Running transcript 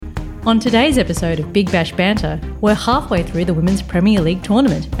On today's episode of Big Bash Banter, we're halfway through the Women's Premier League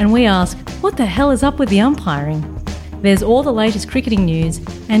tournament and we ask, what the hell is up with the umpiring? There's all the latest cricketing news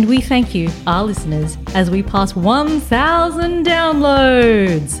and we thank you, our listeners, as we pass 1,000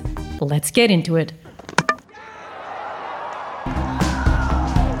 downloads. Let's get into it.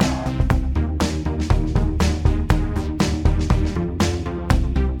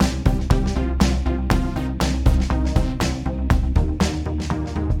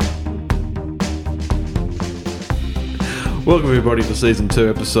 Welcome everybody to Season 2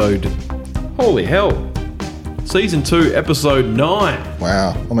 episode... Holy hell! Season 2 episode 9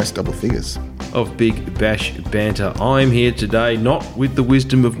 Wow, almost double figures. of Big Bash Banter. I'm here today not with the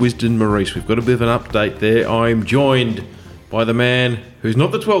wisdom of Wisdom Maurice. We've got a bit of an update there. I'm joined by the man who's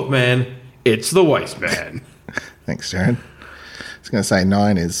not the 12th man, it's the waste man. Thanks, Jared. I was going to say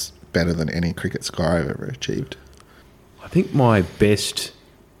 9 is better than any cricket score I've ever achieved. I think my best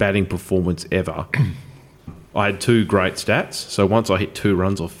batting performance ever... I had 2 great stats. So once I hit 2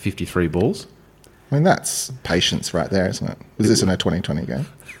 runs off 53 balls. I mean, that's patience right there, isn't it? Was this in a 2020 game?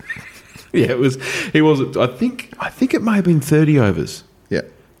 Yeah, it was. He wasn't. I think it may have been 30 overs. Yeah.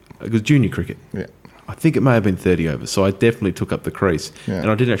 It was junior cricket. Yeah. I think it may have been 30 overs. So I definitely took up the crease, Yeah. and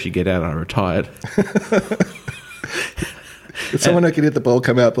I didn't actually get out. I retired. Did someone who could hit the ball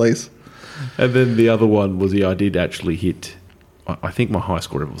come out, please? And then the other one was I did actually hit. I think my high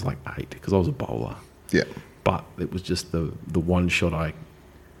score ever was like 8 because I was a bowler. Yeah. But it was just the one shot I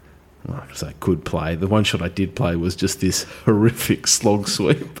could play. The one shot I did play was just this horrific slog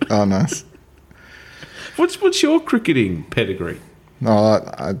sweep. Oh, nice. What's your cricketing pedigree? No,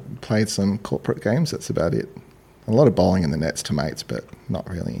 I played some corporate games. That's about it. A lot of bowling in the nets to mates, but not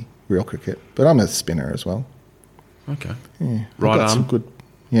really real cricket. But I'm a spinner as well. Okay. Yeah. Right I've got arm? some good.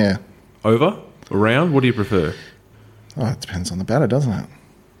 Yeah. Over? Around? What do you prefer? Oh, it depends on the batter, doesn't it?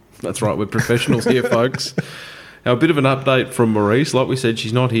 That's right, we're professionals here, folks. Now, a bit of an update from Maurice. Like we said,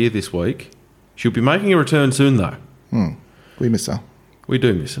 she's not here this week. She'll be making a return soon, though. We miss her. We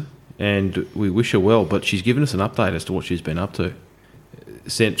do miss her, and we wish her well, but she's given us an update as to what she's been up to.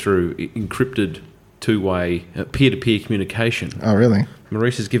 Sent through encrypted two-way peer-to-peer communication. Oh, really?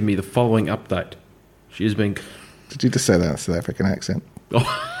 Maurice has given me the following update. She has been... Did you just say that in a South African accent?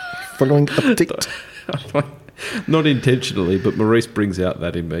 Following update. Not intentionally, but Maurice brings out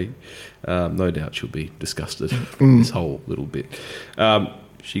that in me. No doubt she'll be disgusted from this whole little bit.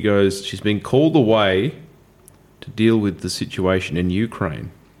 She goes, she's been called away to deal with the situation in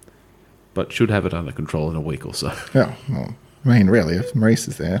Ukraine, but should have it under control in a week or so. Yeah, well, I mean, really, if Maurice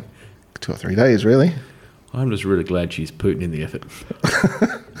is there, 2 or 3 days, really. I'm just really glad she's putting in the effort.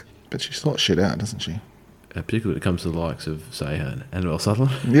 But she sorts shit out, doesn't she? Particularly when it comes to the likes of, say, Annabelle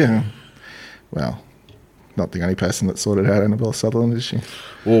Sutherland. Yeah. Well, not the only person that sorted out Annabelle Sutherland, is she?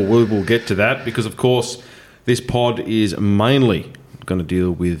 Well, we will get to that because, of course, this pod is mainly going to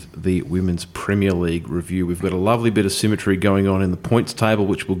deal with the Women's Premier League review. We've got a lovely bit of symmetry going on in the points table,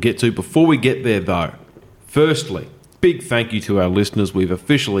 which we'll get to. Before we get there, though, firstly, big thank you to our listeners. We've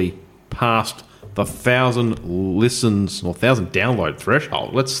officially passed the 1,000 listens or 1,000 download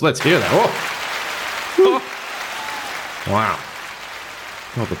threshold. Let's hear that. Oh. Wow.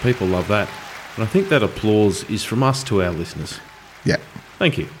 Oh, the people love that. And I think that applause is from us to our listeners. Yeah.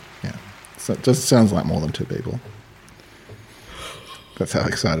 Thank you. Yeah. So it just sounds like more than 2 people. That's how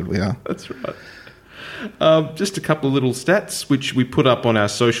excited we are. That's right. Just a couple of little stats, which we put up on our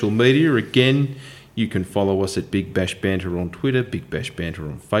social media. Again, you can follow us at Big Bash Banter on Twitter, Big Bash Banter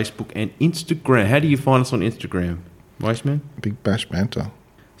on Facebook and Instagram. How do you find us on Instagram, Wasteman? Big Bash Banter.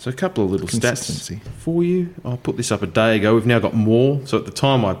 So a couple of little stats Consistency. for you. I put this up a day ago. We've now got more. So at the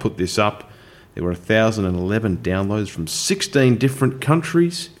time I put this up, there were 1,011 downloads from 16 different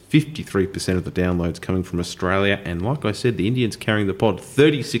countries, 53% of the downloads coming from Australia, and like I said, the Indians carrying the pod,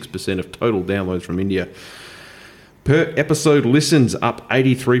 36% of total downloads from India. Per episode listens up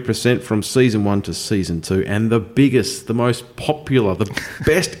 83% from Season 1 to Season 2, and the biggest, the most popular, the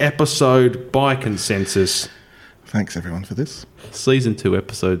best episode by consensus. Thanks, everyone, for this. Season 2,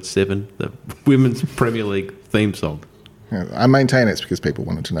 Episode 7, the Women's Premier League theme song. Yeah, I maintain it's because people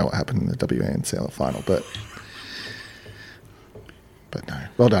wanted to know what happened in the WNCL final, but no.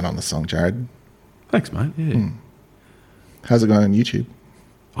 Well done on the song, Jared. Thanks, mate. Yeah. How's it going on YouTube?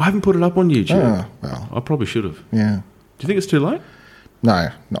 I haven't put it up on YouTube. Oh, well. I probably should have. Yeah. Do you think it's too late? No,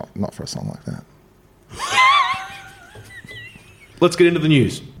 not for a song like that. Let's get into the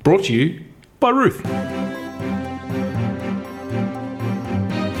news. Brought to you by Ruth.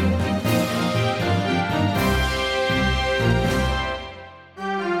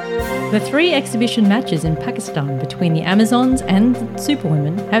 The 3 exhibition matches in Pakistan between the Amazons and the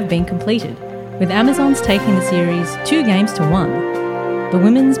Superwomen have been completed, with Amazons taking the series 2 games to 1. The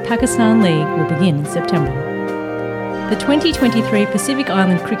Women's Pakistan League will begin in September. The 2023 Pacific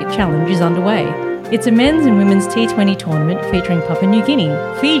Island Cricket Challenge is underway. It's a men's and women's T20 tournament featuring Papua New Guinea,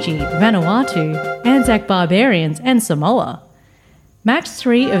 Fiji, Vanuatu, Anzac Barbarians and Samoa. Match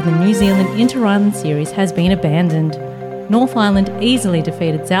 3 of the New Zealand Inter-Island Series has been abandoned. North Island easily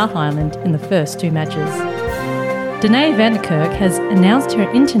defeated South Island in the first 2 matches. Danae van der Kerk has announced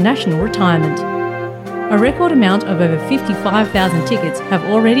her international retirement. A record amount of over 55,000 tickets have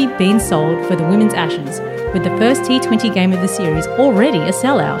already been sold for the Women's Ashes, with the first T20 game of the series already a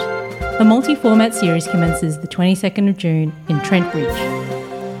sellout. The multi-format series commences the 22nd of June in Trent Bridge.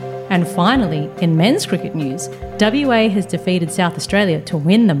 And finally, in men's cricket news, WA has defeated South Australia to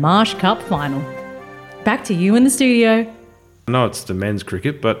win the Marsh Cup final. Back to you in the studio. I know it's the men's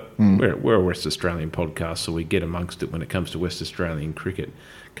cricket, but we're a West Australian podcast, so we get amongst it when it comes to West Australian cricket.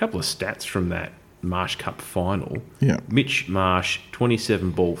 A couple of stats from that Marsh Cup final. Yeah. Mitch Marsh,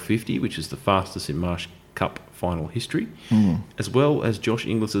 27 ball 50, which is the fastest in Marsh Cup final history, as well as Josh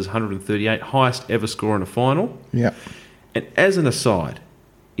Inglis's 138, highest ever score in a final. Yeah. And as an aside,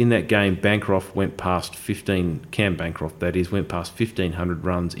 in that game, Cam Bancroft, went past 1,500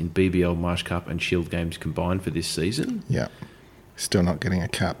 runs in BBL, Marsh Cup and Shield games combined for this season. Yeah. Still not getting a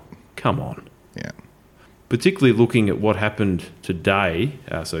cap. Come on. Yeah. Particularly looking at what happened today,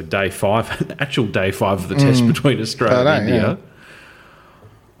 so day 5, actual day 5 of the test between Australia and India.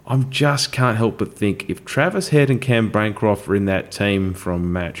 I just can't help but think if Travis Head and Cam Bancroft were in that team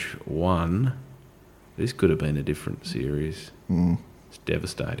from match 1, this could have been a different series. It's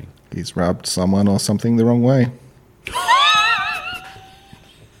devastating. He's rubbed someone or something the wrong way.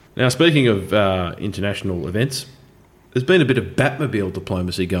 Now, speaking of international events, there's been a bit of Batmobile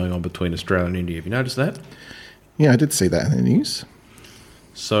diplomacy going on between Australia and India. Have you noticed that? Yeah, I did see that in the news.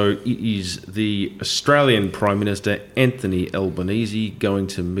 So is the Australian Prime Minister Anthony Albanese going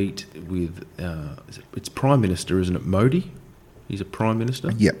to meet with, it's Prime Minister, isn't it, Modi? He's a Prime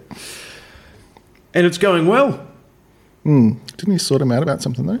Minister? Yep. And it's going well. Didn't he sort him out about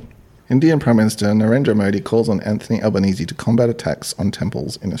something, though? Indian Prime Minister Narendra Modi calls on Anthony Albanese to combat attacks on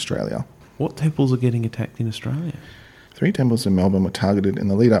temples in Australia. What temples are getting attacked in Australia? 3 temples in Melbourne were targeted in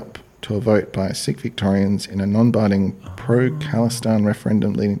the lead-up to a vote by Sikh Victorians in a non-binding pro-Khalistan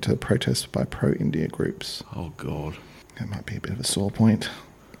referendum leading to protests by pro-India groups. Oh, God. That might be a bit of a sore point.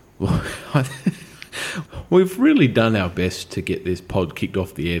 Well, we've really done our best to get this pod kicked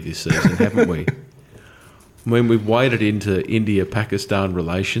off the air this season, haven't we? When we've waded into India-Pakistan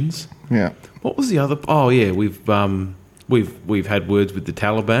relations. Yeah. What was the other? Oh, yeah, we've had words with the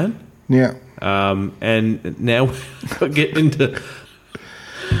Taliban. Yeah. And now we're getting into...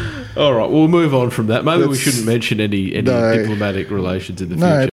 All right, we'll move on from that. Maybe we shouldn't mention any diplomatic relations in the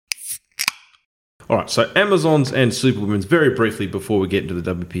future. All right, so Amazons and Superwomen's, very briefly before we get into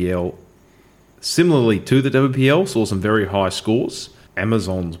the WPL, similarly to the WPL, saw some very high scores.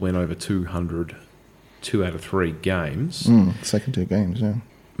 Amazons went over 200 2 out of 3 games. Second 2 games, yeah.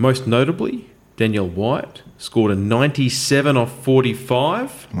 Most notably, Danielle Wyatt scored a 97 off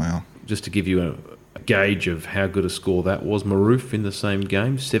 45. Wow. Just to give you a gauge of how good a score that was. Maroof in the same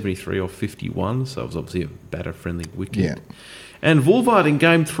game, 73 off 51, so it was obviously a batter-friendly wicket. Yeah. And Vulvard in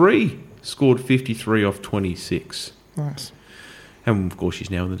Game 3 scored 53 off 26. Nice. And, of course, she's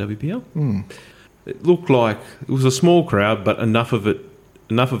now in the WPL. It looked like it was a small crowd, but enough of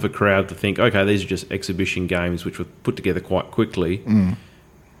a crowd to think, okay, these are just exhibition games which were put together quite quickly.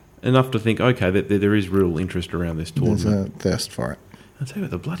 Enough to think, okay, that there is real interest around this tournament. There's a thirst for it. I'll tell you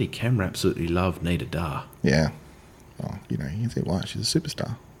what, the bloody camera absolutely love Nita Dar. Yeah. Oh, you can see why. She's a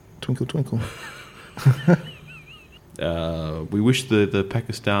superstar. Twinkle, twinkle. We wish the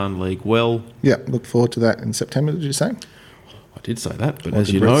Pakistan League well. Yeah, look forward to that in September, did you say? I did say that, but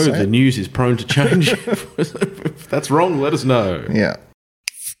as you know, the news is prone to change. If that's wrong, let us know. Yeah.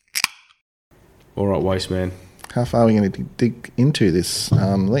 All right, Wasteman. How far are we going to dig into this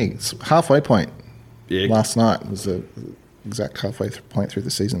league? It's halfway point. Yeah. Last night was the exact halfway point through the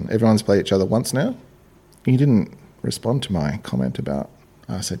season. Everyone's played each other once now. You didn't respond to my comment about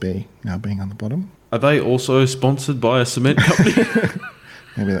RCB now being on the bottom. Are they also sponsored by a cement company?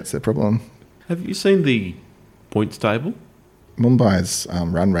 Maybe that's the problem. Have you seen the points table? Mumbai's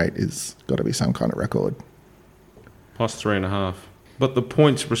run rate is got to be some kind of record. Plus 3.5. But the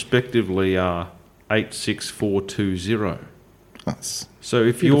points respectively are 8, 6, 4, 2, 0. That's so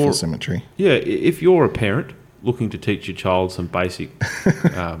if beautiful you're symmetry. Yeah, if you're a parent looking to teach your child some basic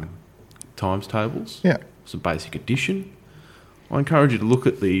times tables, yeah, some basic addition, I encourage you to look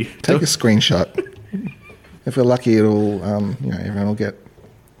at the... Take a screenshot. If we're lucky, it'll everyone will get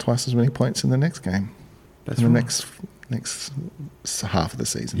twice as many points in the next game. That's in the right. next half of the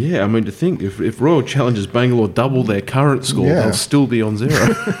season. Yeah, I mean, to think, if Royal Challengers Bangalore double their current score, they'll still be on 0.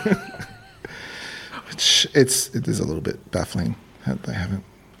 It is a little bit baffling that they haven't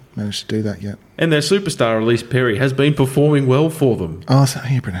managed to do that yet. And their superstar, Elise Perry, has been performing well for them. Oh, is that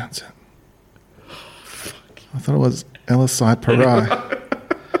how you pronounce it? I thought it was Elisai Parai.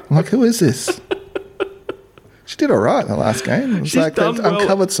 I'm like, who is this? She did all right in the last game. It was She's like they've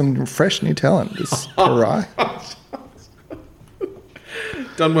uncovered some fresh new talent, this Parai.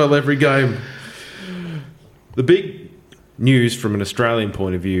 Done well every game. The big news from an Australian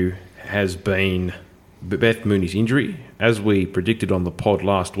point of view has been Beth Mooney's injury. As we predicted on the pod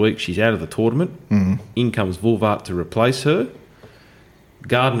last week, she's out of the tournament. In comes Vulvart to replace her.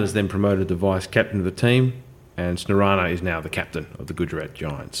 Gardner's then promoted to vice captain of the team, and Snarana is now the captain of the Gujarat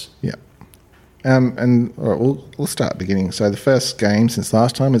Giants. Yeah. And all right, we'll start beginning. So the first game since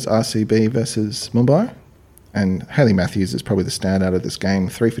last time is RCB versus Mumbai. And Hayley Matthews is probably the standout of this game.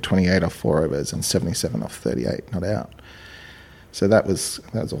 3 for 28 off 4 overs and 77 off 38, not out. So that was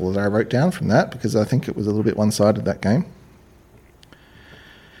all that I wrote down from that, because I think it was a little bit one-sided, that game.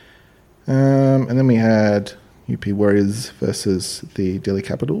 And then we had UP Warriorz versus the Delhi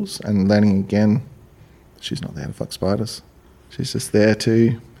Capitals. And Lanning again, she's not there to fuck spiders. She's just there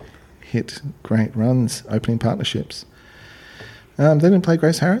to hit great runs, opening partnerships. They didn't play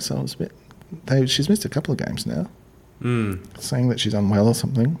Grace Harris. So I was a bit... she's missed a couple of games now, saying that she's unwell or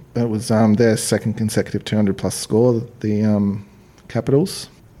something. But it was their second consecutive 200-plus score, the Capitals,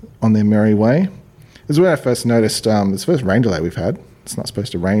 on their merry way. This is where I first noticed this first rain delay we've had. It's not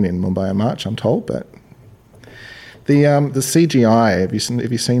supposed to rain in Mumbai in March, I'm told, but the CGI, have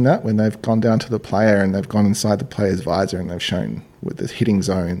you seen that, when they've gone down to the player and they've gone inside the player's visor and they've shown with the hitting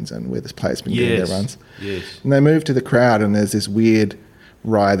zones and where this player's been getting their runs? Yes. And they move to the crowd and there's this weird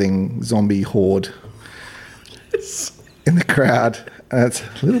writhing zombie horde in the crowd, and it's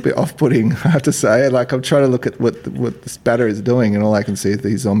a little bit off-putting, I have to say. Like, I'm trying to look at what this batter is doing, and all I can see is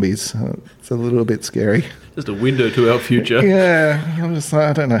these zombies. It's a little bit scary. Just a window to our future. Yeah, I'm just like,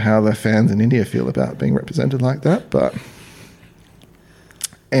 I don't know how the fans in India feel about being represented like that, but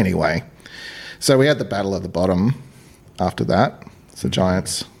anyway. So we had the battle at the bottom after that. It's the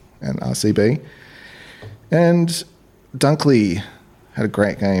Giants and RCB, and Dunkley had a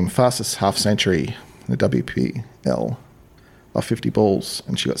great game, fastest half century in the WPL off 50 balls,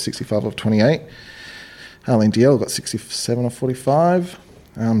 and she got 65 off 28. Arlene Diel got 67 off 45.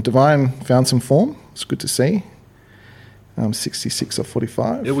 Devine found some form. It's good to see. 66 off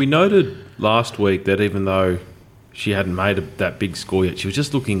 45. Yeah, we noted last week that even though she hadn't made that big score yet, she was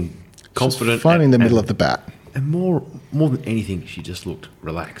just looking confident. Just finding the middle of the bat. And more than anything, she just looked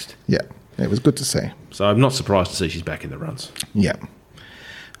relaxed. Yeah, it was good to see. So I'm not surprised to see she's back in the runs. Yeah.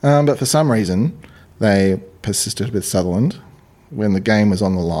 But for some reason, they persisted with Sutherland when the game was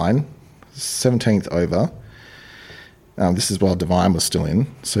on the line. 17th over. This is while Devine was still in.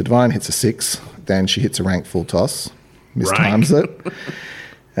 So Devine hits a 6. Then she hits a rank full toss. Mistimes it.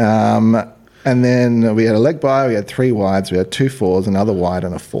 And then we had a leg bye. We had 3 wides. We had 2 fours, another wide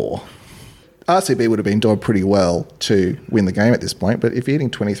and a 4. RCB would have been doing pretty well to win the game at this point. But if you're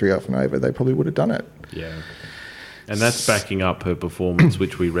hitting 23 off and over, they probably would have done it. Yeah. And that's backing up her performance,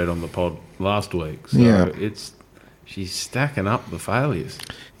 which we read on the pod last week. So yeah. She's stacking up the failures.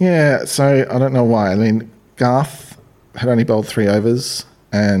 Yeah, so I don't know why. I mean, Garth had only bowled 3 overs,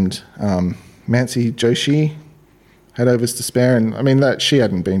 and Mansi Joshi had overs to spare. And I mean, that she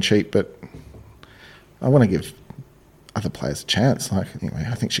hadn't been cheap, but I want to give other players a chance. Like, anyway,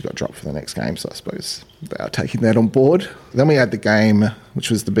 I think she got dropped for the next game, so I suppose they are taking that on board. Then we had the game, which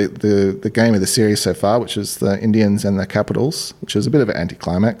was the game of the series so far, which was the Indians and the Capitals, which was a bit of an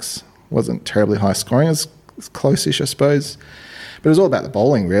anticlimax. Wasn't terribly high scoring. It was close-ish, I suppose. But it was all about the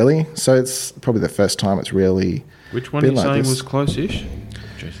bowling, really. So it's probably the first time it's really Which one are you like saying this. was close-ish?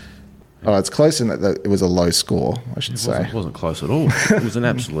 Oh, it's close in that it was a low score, I should say. It wasn't close at all. It was an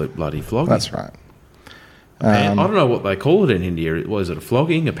absolute bloody flogging. That's right. I don't know what they call it in India. Was it a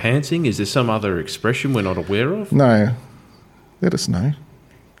flogging, a pantsing? Is there some other expression we're not aware of? No. Let us know.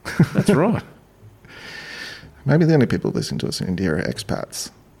 That's right. Maybe the only people listening to us in India are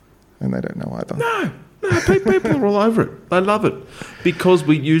expats, and they don't know either. No, people are all over it. They love it because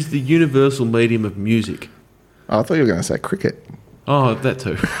we use the universal medium of music. Oh, I thought you were going to say cricket. Oh, that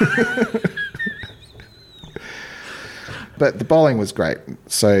too. But the bowling was great.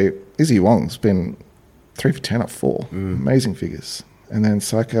 So Izzy Wong's been 3 for 10 off 4. Amazing figures. And then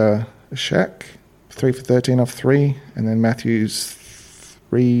Saika Ashak, 3 for 13 off 3, and then Matthews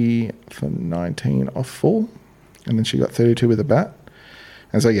 3 for 19 off 4, and then she got 32 with a bat.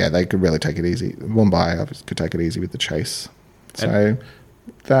 And so, yeah, they could really take it easy. Mumbai could take it easy with the chase. So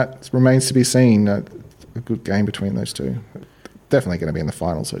that remains to be seen. A good game between those two. Definitely going to be in the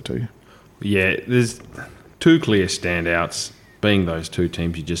finals, though, too. Yeah, there's two clear standouts, being those two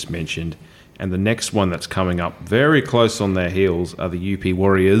teams you just mentioned. And the next one that's coming up very close on their heels are the UP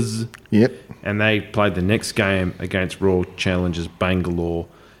Warriorz. Yep. And they played the next game against Royal Challengers Bangalore,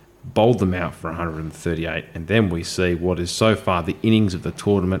 bowled them out for 138. And then we see what is so far the innings of the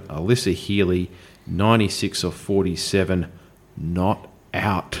tournament. Alyssa Healy, 96 of 47, not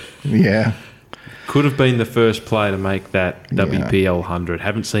out. Yeah. Could have been the first player to make that WPL 100.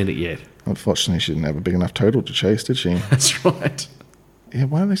 Haven't seen it yet. Unfortunately, she didn't have a big enough total to chase, did she? That's right. Yeah,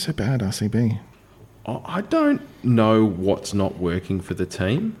 why are they so bad, RCB? I don't know what's not working for the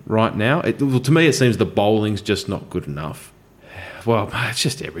team right now. To me, it seems the bowling's just not good enough. Well, it's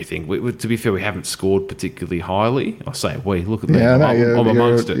just everything. To be fair, we haven't scored particularly highly. I say we. Look at me. Yeah, I'm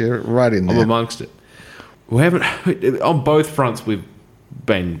amongst it. You're right in there. I'm amongst it. We haven't on both fronts. We've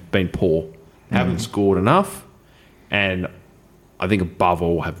been poor. Haven't scored enough, and I think above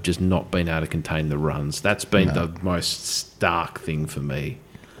all have just not been able to contain the runs. That's been the most stark thing for me.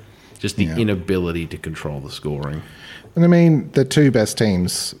 Just the inability to control the scoring. And I mean, the two best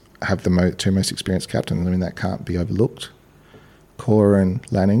teams have the two most experienced captains. I mean, that can't be overlooked. Kaur and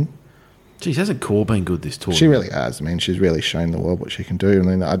Lanning. Geez, hasn't Kaur been good this tournament? She really has. I mean, she's really shown the world what she can do. I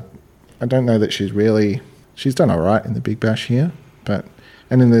mean, I don't know that she's done all right in the Big Bash here,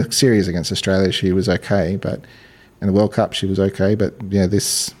 and in the series against Australia, she was okay, but in the World Cup, she was okay. But, yeah,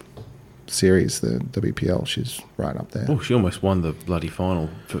 this series, the WPL, she's right up there. Oh, she almost won the bloody final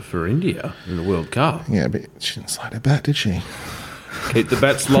for India in the World Cup. Yeah, but she didn't slide her bat, did she? Keep the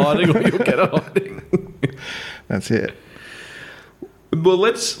bat sliding or you'll get a hiding. That's it. Well,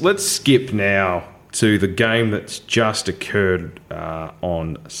 let's skip now to the game that's just occurred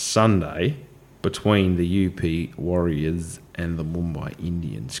on Sunday between the UP Warriorz and the Mumbai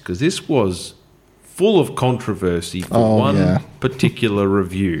Indians, because this was full of controversy for particular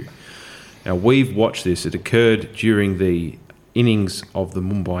review. Now, we've watched this. It occurred during the innings of the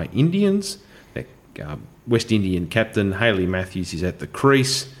Mumbai Indians. West Indian captain Hayley Matthews is at the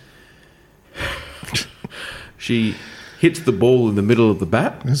crease. She hits the ball in the middle of the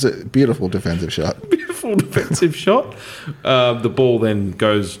bat. It's a beautiful defensive shot. Beautiful defensive shot. The ball then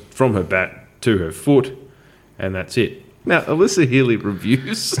goes from her bat to her foot, and that's it. Now, Alyssa Healy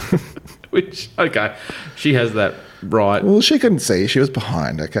reviews, which, okay, she has that right. Well, she couldn't see. She was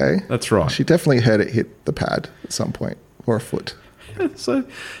behind, okay? That's right. She definitely heard it hit the pad at some point, or a foot. So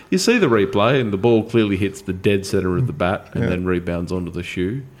you see the replay, and the ball clearly hits the dead centre of the bat and then rebounds onto the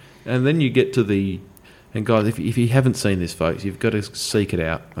shoe. And then you get to the... And guys, if you haven't seen this, folks, you've got to seek it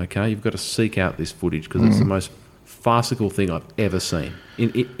out, okay? You've got to seek out this footage because it's the most farcical thing I've ever seen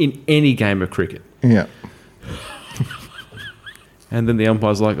in any game of cricket. Yeah. And then the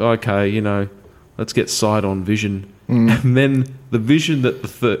umpire's like, okay, let's get side-on vision. And then the vision that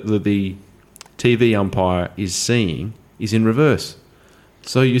the TV umpire is seeing is in reverse.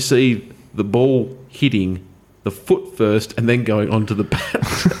 So you see the ball hitting the foot first and then going onto the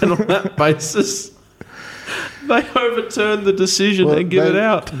bat. And on that basis, they overturn the decision and give it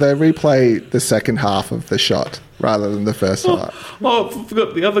out. They replay the second half of the shot rather than the first half. Oh, I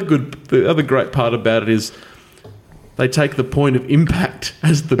forgot the other great part about it is they take the point of impact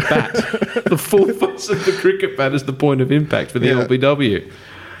as the bat. The full face of the cricket bat is the point of impact for the LBW.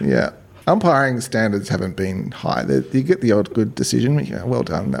 Yeah. Umpiring standards haven't been high. You get the odd good decision. Well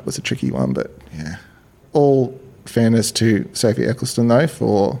done. That was a tricky one, but yeah. All fairness to Sophie Eccleston, though,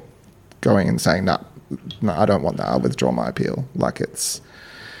 for going and saying, no, I don't want that. I'll withdraw my appeal. Like, it's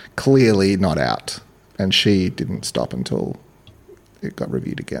clearly not out. And she didn't stop until it got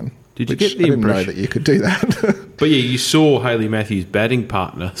reviewed again. Did you get the impression? I didn't know that you could do that. But yeah, you saw Hayley Matthews' batting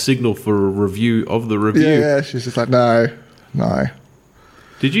partner signal for a review of the review. Yeah, she's just like, no.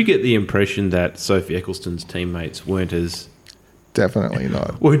 Did you get the impression that Sophie Eccleston's teammates weren't as... Definitely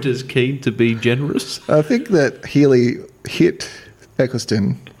not. Weren't as keen to be generous? I think that Healy hit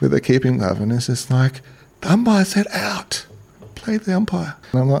Eccleston with a keeping glove and it's just like, the umpire said out. Play the umpire.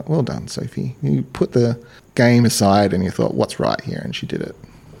 And I'm like, well done, Sophie. You put the game aside and you thought, what's right here? And she did it.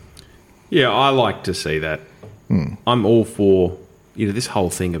 Yeah, I like to see that. I'm all for, this whole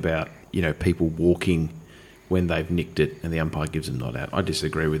thing about, people walking when they've nicked it and the umpire gives them not out. I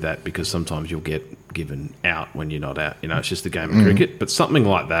disagree with that because sometimes you'll get given out when you're not out. You know, it's just a game of cricket. But something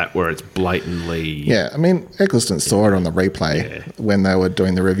like that where it's blatantly... Yeah, I mean, Eccleston saw it on the replay when they were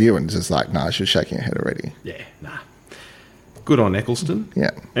doing the review and just like, nah, she's shaking her head already. Yeah, nah. Good on Eccleston.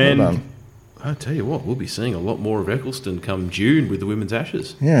 Yeah, and well done. I'll tell you what, we'll be seeing a lot more of Eccleston come June with the Women's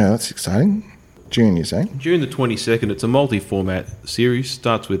Ashes. Yeah, that's exciting. June, you're saying? June the 22nd. It's a multi-format series.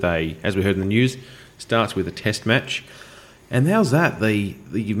 Starts with as we heard in the news, starts with a test match. And how's that? The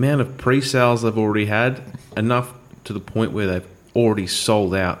amount of pre-sales they've already had, enough to the point where they've already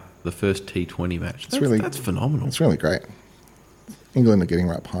sold out the first T20 match. That's phenomenal. It's really great. England are getting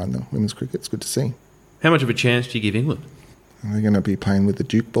right behind the women's cricket. It's good to see. How much of a chance do you give England? Are they going to be playing with the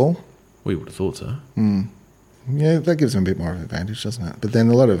Duke ball? We would have thought so. Yeah, that gives them a bit more of an advantage, doesn't it? But then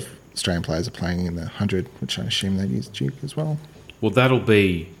a lot of Australian players are playing in the 100, which I assume they'd use Duke as well. Well, that'll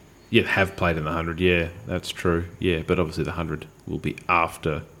be... Yeah, have played in the 100, yeah, that's true. Yeah, but obviously the 100 will be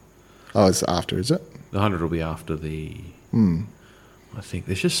after... Oh, it's after, is it? The 100 will be after the... I think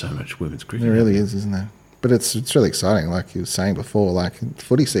there's just so much women's cricket. There really is, isn't there? But it's really exciting, like you were saying before, like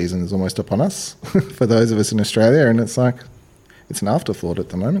footy season is almost upon us for those of us in Australia, and it's like, it's an afterthought at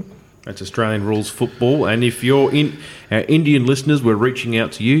the moment. That's Australian rules football, and if you're our Indian listeners, we're reaching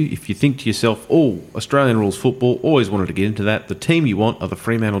out to you. If you think to yourself, oh, Australian rules football, always wanted to get into that, the team you want are the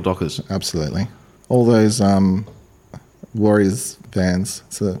Fremantle Dockers. Absolutely. All those Warriors vans,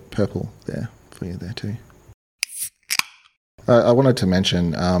 it's a purple there for you there too. I wanted to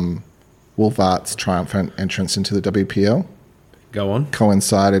mention Wolvart's triumphant entrance into the WPL. Go on.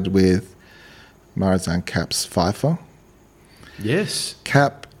 Coincided with Marizanne Kapp's Pfeiffer. Yes.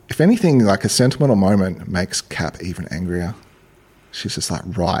 Kapp, if anything, like a sentimental moment makes Kapp even angrier. She's just like,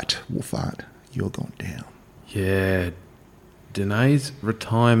 right, Wolfart, you're going down. Yeah. Danae's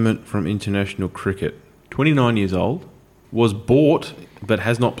retirement from international cricket, 29 years old, was bought but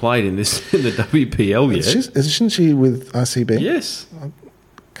has not played in the WPL yet. Isn't she with RCB? Yes. Oh,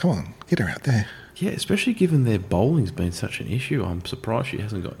 come on, get her out there. Yeah, especially given their bowling's been such an issue. I'm surprised she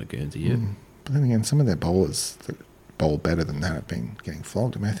hasn't gotten a Guernsey yet. But then again, some of their bowlers that bowl better than that have been getting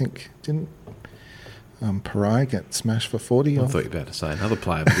flogged. I mean, I think, didn't Parai get smashed for 40? I thought you were about to say another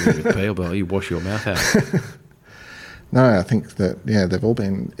player with PL, but you wash your mouth out. No, I think that, yeah, they've all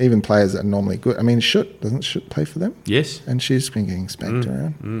been, even players that are normally good. I mean, doesn't Schutt play for them? Yes. And she's been getting spanked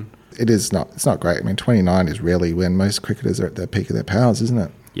around. It's not great. I mean, 29 is really when most cricketers are at the peak of their powers, isn't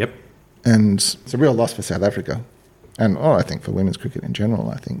it? Yep. And it's a real loss for South Africa. And, I think for women's cricket in general,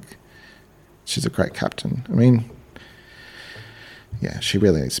 I think she's a great captain. I mean, yeah, she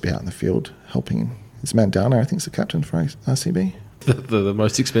really needs to be out in the field helping. Is Mandana, I think, is the captain for RCB? The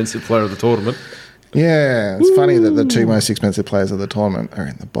most expensive player of the tournament. Yeah, it's funny that the two most expensive players of the tournament are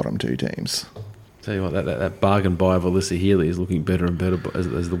in the bottom two teams. Tell you what, that bargain buy of Alyssa Healy is looking better and better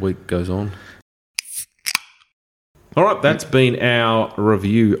as the week goes on. All right, that's been our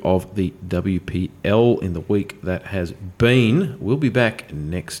review of the WPL in the week that has been. We'll be back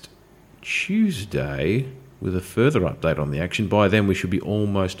next Tuesday with a further update on the action. By then, we should be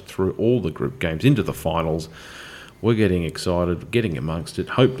almost through all the group games into the finals. We're getting excited, getting amongst it,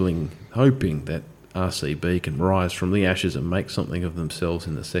 hoping that RCB can rise from the ashes and make something of themselves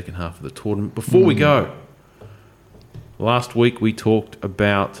in the second half of the tournament. Before we go, last week we talked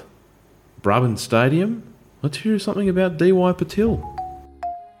about Brabant Stadium. Let's hear something about DY Patil.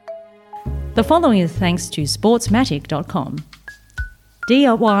 The following is thanks to sportsmatic.com.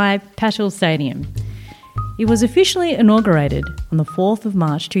 DY Patil Stadium. It was officially inaugurated on the 4th of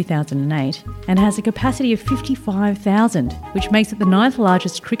March 2008 and has a capacity of 55,000, which makes it the 9th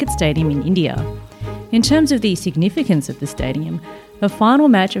largest cricket stadium in India. In terms of the significance of the stadium, the final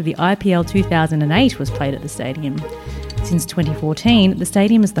match of the IPL 2008 was played at the stadium. Since 2014, the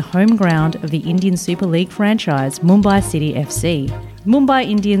stadium is the home ground of the Indian Super League franchise Mumbai City FC. Mumbai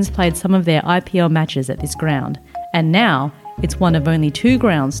Indians played some of their IPL matches at this ground, and now it's one of only 2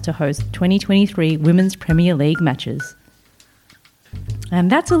 grounds to host 2023 Women's Premier League matches. And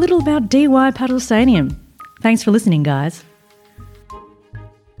that's a little about DY Patil Stadium. Thanks for listening, guys.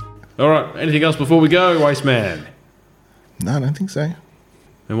 All right, anything else before we go, Wasteman? No, I don't think so.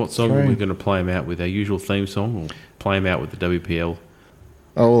 And what song are we going to play him out with? Our usual theme song, or play him out with the WPL?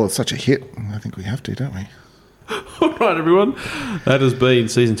 Oh, well, it's such a hit. I think we have to, don't we? All right, everyone. That has been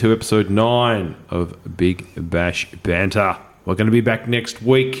Season 2, Episode 9 of Big Bash Banter. We're going to be back next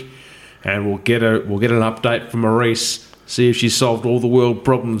week, and we'll get an update from Maurice, see if she's solved all the world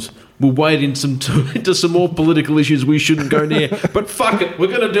problems. We'll wade into some more political issues we shouldn't go near. But fuck it, we're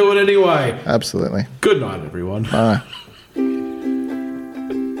going to do it anyway. Absolutely. Good night, everyone. Bye.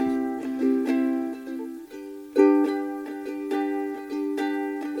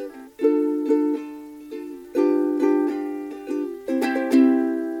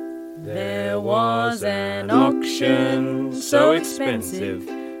 was an auction, so expensive.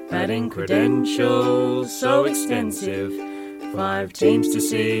 Batting credentials, so extensive. 5 teams to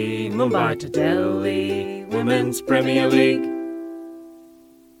see, Mumbai to Delhi, Women's Premier League.